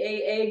invite the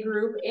AA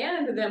group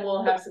and then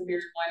we'll have some beer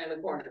and wine in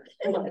the corner.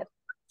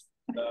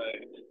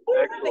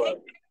 Excellent.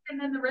 And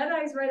then the red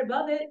eye's right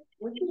above it.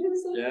 What did you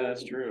say? Yeah,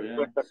 that's true.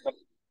 Yeah.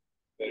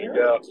 There you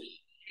go.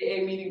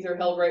 AA meetings are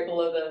held right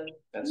below the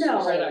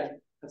red eye.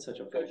 That's such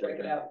a Go check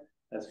it out.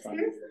 That's fun.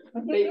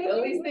 At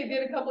least they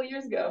did a couple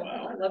years ago.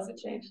 Wow. Unless it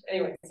changed.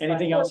 Anyway.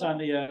 Anything else on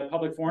the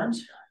public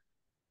forums?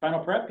 Final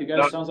prep? You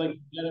guys sounds like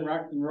you got it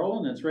rock and roll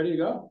and it's ready to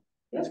go.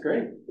 That's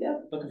great. Yeah.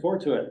 Looking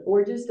forward to it.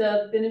 We're just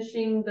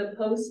finishing the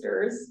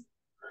posters.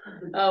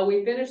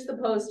 We finished the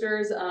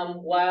posters.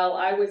 While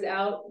I was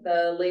out,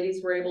 the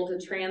ladies were able to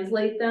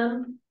translate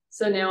them.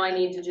 So now I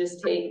need to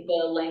just take the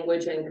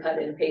language and cut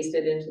and paste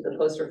it into the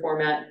poster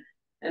format.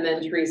 And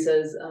then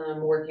Teresa's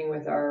working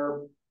with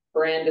our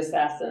brand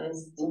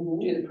assassins to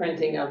do the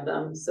printing of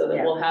them so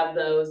that we'll have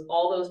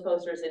all those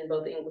posters in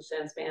both English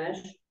and Spanish.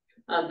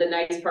 The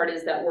nice part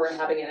is that we're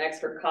having an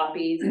extra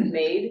copies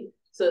made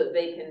so that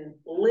they can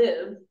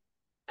live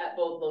at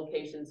both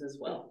locations as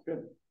well.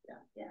 Good.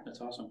 Yeah.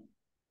 That's awesome.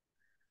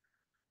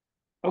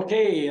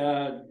 Okay,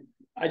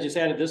 I just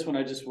added this one.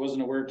 I just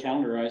wasn't aware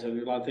calendarized.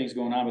 There's a lot of things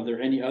going on. But are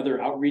there any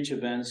other outreach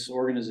events,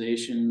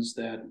 organizations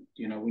that,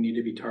 you know, we need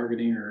to be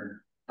targeting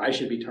or I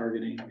should be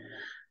targeting,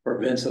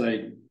 or events that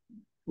I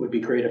would be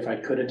great if I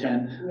could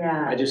attend?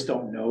 Yeah. I just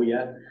don't know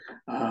yet.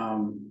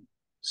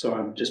 So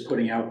I'm just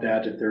putting out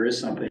that if there is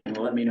something,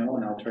 let me know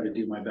and I'll try to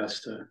do my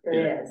best to.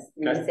 There is.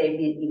 You save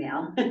me an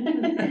email.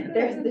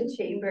 There's the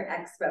Chamber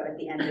Expo at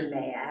the end of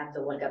May. I have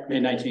to look up. May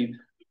 19th.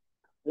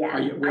 Yeah.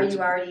 Are you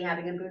already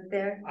having a booth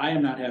there? I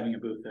am not having a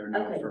booth there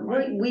now. Okay, for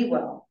my, we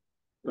will.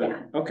 but,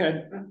 yeah.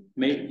 Okay.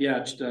 Maybe, yeah.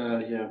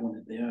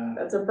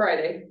 That's a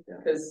Friday,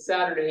 because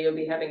Saturday you'll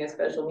be having a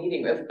special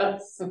meeting with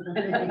us.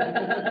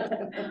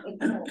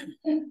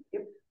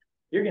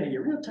 You're gonna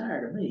get real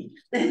tired of me.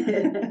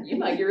 You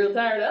might get real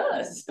tired of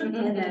us. And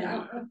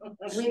then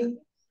we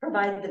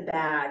provide the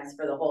bags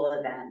for the whole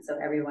event, so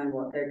everyone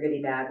their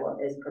goodie bag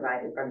is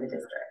provided from the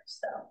district.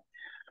 So,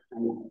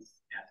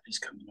 It's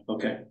coming up.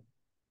 Okay.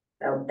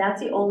 so that's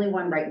the only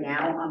one right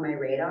now on my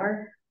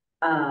radar.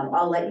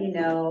 I'll let you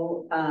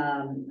know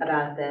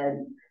about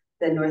the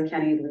North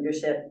County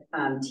leadership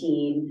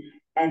team,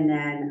 and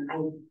then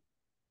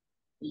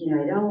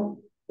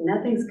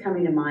nothing's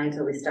coming to mind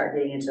until we start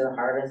getting into the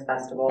Harvest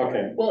Festival.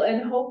 Okay. Well,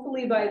 and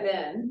hopefully by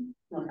then,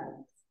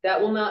 that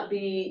will not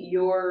be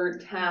your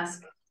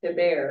task to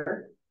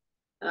bear.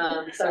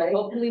 So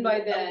hopefully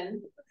by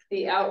then,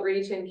 the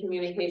outreach and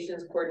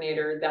communications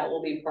coordinator, that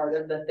will be part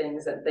of the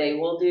things that they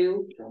will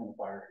do. Throw them in the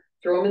fire.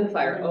 Throw them in the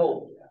fire.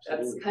 Oh,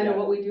 Absolutely. that's kind of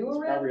what we do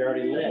around. Probably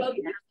already lit. Well,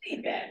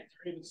 It's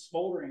even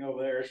smoldering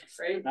over there.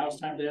 right. Now it's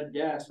time to add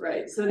gas.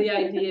 Right. So the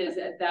idea is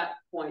at that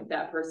point,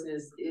 that person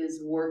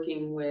is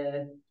working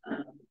with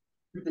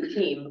the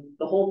team,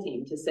 the whole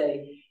team, to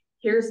say,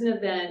 here's an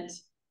event,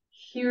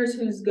 here's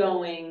who's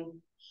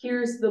going,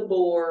 here's the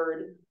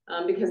board,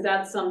 because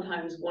that's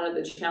sometimes one of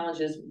the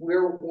challenges.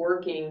 We're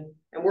working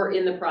and we're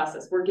in the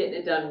process. We're getting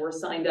it done. We're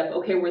signed up.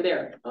 Okay, we're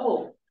there.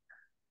 Oh,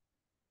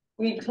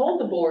 we told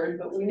the board,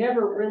 but we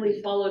never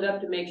really followed up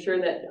to make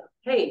sure that,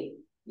 hey,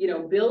 you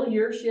know, Bill,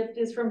 your shift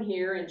is from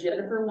here and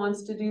Jennifer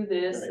wants to do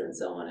this, right, and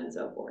so on and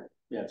so forth.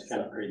 Yeah, it's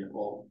kind of creating the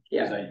poll.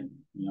 Yeah.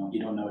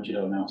 You don't know what you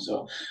don't know.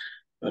 So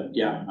But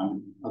yeah,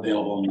 I'm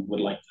available and would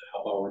like to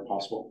help out where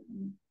possible.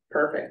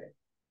 Perfect.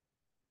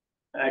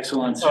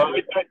 Excellent.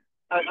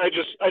 I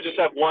just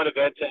have one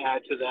event to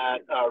add to that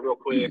real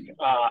quick.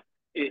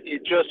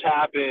 It just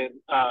happened,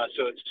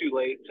 so it's too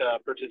late to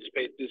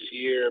participate this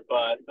year,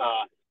 but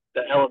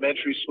the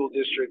elementary school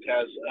district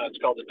has, it's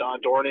called the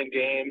Don Dornan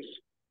Games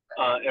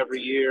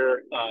every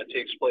year. It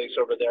takes place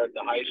over there at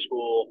the high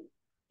school.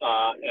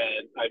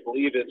 And I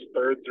believe it's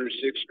 3rd through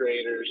 6th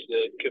graders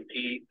that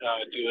compete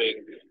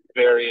doing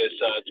various,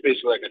 it's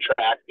basically like a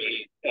track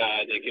meet.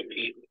 They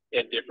compete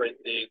in different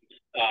things.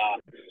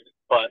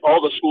 But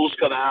all the schools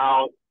come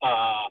out,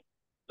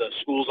 the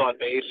schools on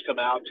base come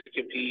out to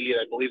compete.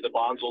 I believe the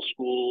Bonsall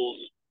schools,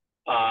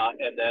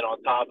 and then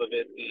on top of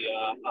it,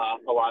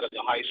 a lot of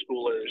the high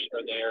schoolers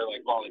are there,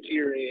 like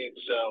volunteering.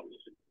 So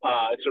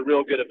it's a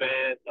real good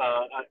event.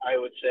 I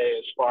would say,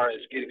 as far as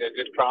getting a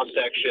good cross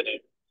section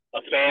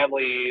of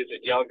families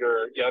and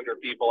younger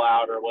people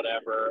out or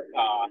whatever,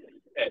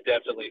 and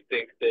definitely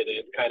think that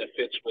it kind of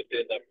fits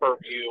within the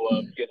purview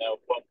of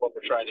what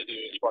we're trying to do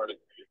as far as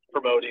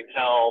promoting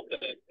health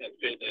and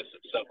fitness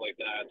and stuff like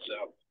that.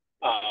 So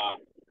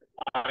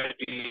I'd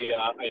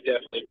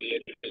definitely be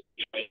interested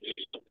in trying to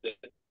do something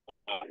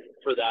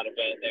for that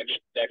event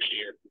next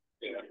year.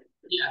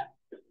 Yeah.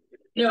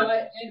 No,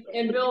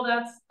 and Bill,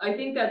 I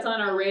think that's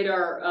on our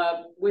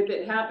radar. With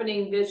it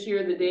happening this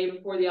year, the day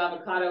before the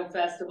Avocado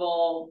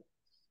Festival,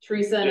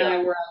 Teresa and I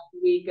were out the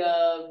week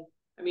of.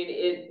 I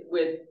mean,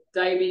 with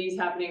diabetes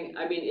happening.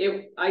 I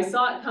mean, I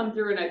saw it come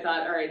through, and I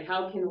thought, all right,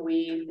 how can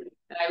we?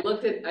 And I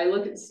looked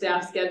at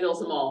staff schedules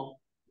them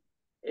all.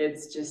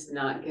 It's just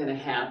not going to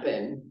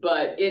happen,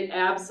 but it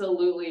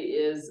absolutely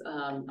is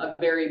a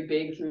very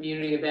big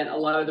community event. A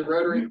lot of the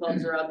Rotary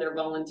clubs are out there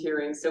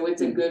volunteering, so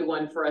it's a good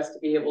one for us to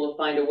be able to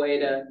find a way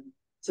to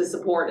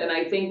support. And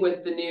I think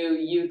with the new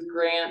youth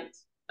grant,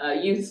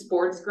 youth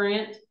sports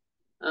grant,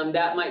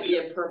 that might be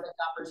a perfect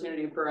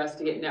opportunity for us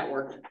to get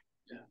networked.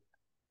 Yeah,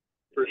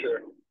 for sure.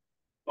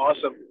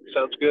 Awesome.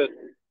 Sounds good.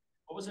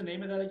 What was the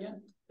name of that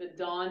again? The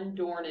Don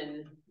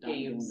Dornan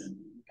Games.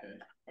 Okay.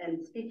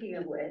 And speaking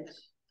of which,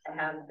 I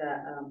have the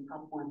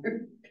Pop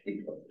Warner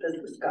people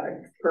business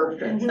cards.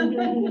 Perfect.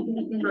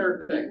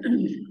 Perfect.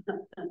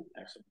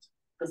 Excellent.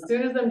 As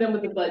soon as I'm done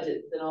with the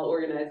budget, then I'll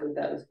organize with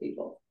those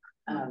people.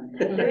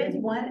 There is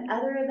one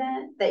other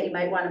event that you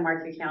might want to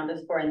mark your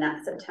calendars for, and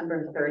that's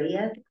September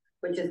 30th,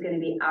 which is going to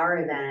be our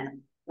event,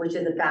 which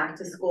is a back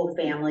to school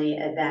family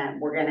event.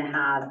 We're going to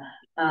have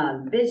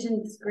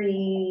vision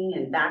screening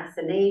and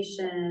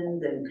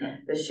vaccinations, and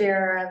the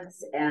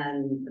sheriffs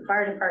and the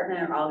fire department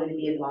are all going to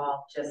be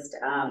involved. Just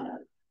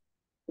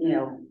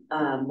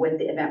with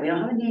the event. We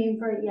don't have a name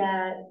for it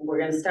yet. We're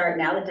going to start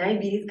now that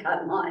diabetes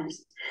got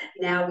launched.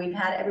 Now we've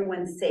had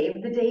everyone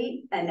save the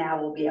date, and now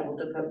we'll be able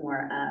to put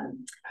more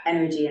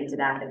energy into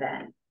that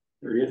event.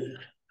 30th.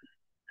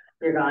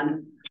 You're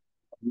gone.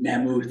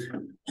 Mammoth.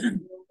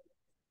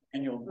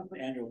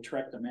 Annual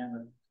trek to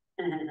Mammoth.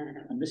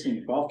 I'm missing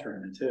the golf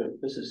tournament too.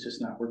 This is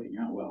just not working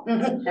out well.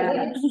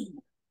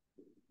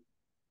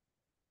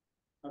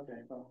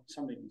 Okay, well,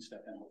 somebody can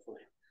step in,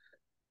 hopefully.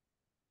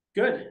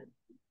 Good.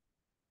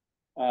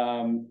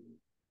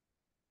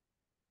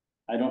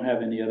 I don't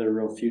have any other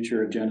real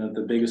future agenda.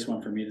 The biggest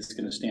one for me that's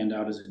going to stand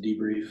out is a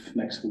debrief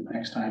next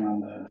time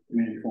on the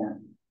community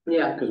forum.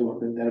 Yeah, because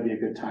that'll be a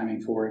good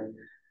timing for it.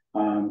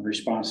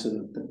 Response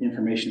to the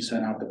information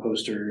sent out, the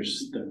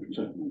posters,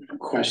 the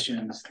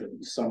questions, the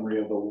summary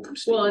of the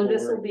well, and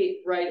this will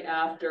be right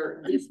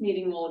after this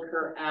meeting will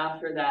occur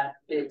after that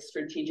big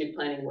strategic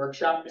planning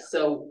workshop. Yeah.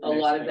 So a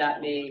lot of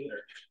that may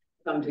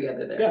come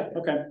together there. Yeah.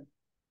 Okay.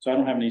 So I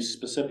don't have any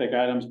specific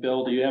items.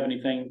 Bill, do you have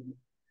anything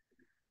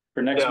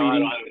for next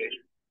meeting?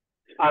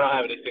 I don't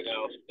have anything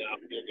else. No,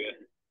 you're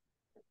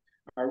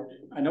good.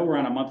 I know we're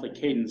on a monthly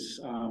cadence,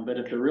 but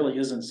if there really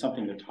isn't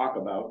something to talk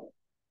about,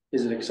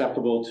 is it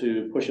acceptable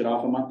to push it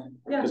off a month?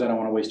 Yeah. Because I don't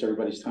want to waste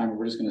everybody's time.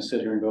 We're just going to sit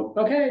here and go,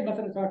 okay,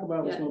 nothing to talk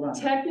about. Let's move on.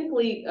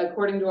 Technically,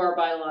 according to our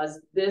bylaws,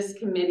 this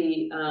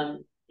committee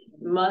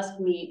must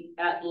meet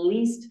at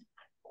least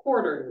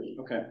quarterly.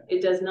 Okay.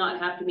 It does not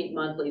have to meet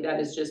monthly. That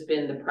has just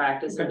been the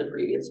practice of the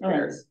previous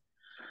years.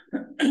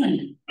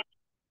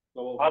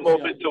 Well, I'm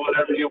open to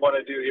whatever you want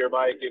to do here,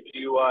 Mike. If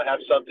you have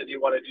something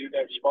you want to do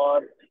next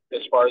month,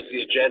 as far as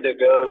the agenda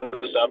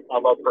goes,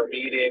 I'm up for a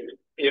meeting.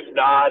 If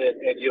not,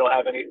 and you don't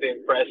have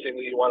anything pressing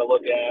that you want to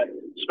look at,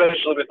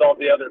 especially with all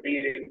the other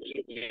meetings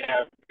we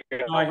have,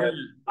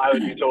 I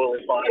would be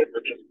totally fine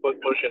for just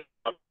pushing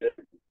up.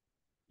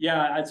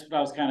 Yeah, that's what I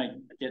was kind of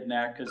getting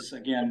at, because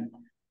again,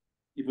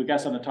 if we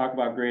got something to talk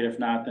about, great. If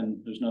not,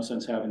 then there's no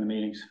sense having the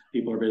meetings.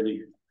 People are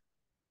busy.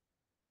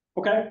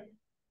 Okay.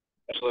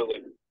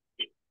 Absolutely.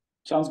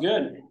 Sounds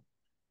good.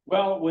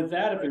 Well, with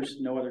that, if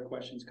there's no other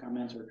questions,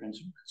 comments, or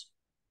concerns,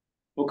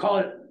 we'll call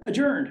it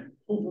adjourned.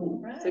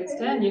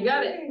 6:10, you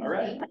got it. All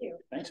right.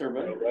 Thanks,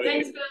 everybody.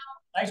 Thanks, Bill.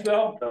 Thanks,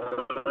 Bill.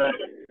 All right.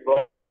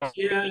 Well,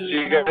 see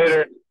you guys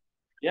later.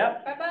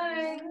 Yep.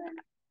 Bye-bye.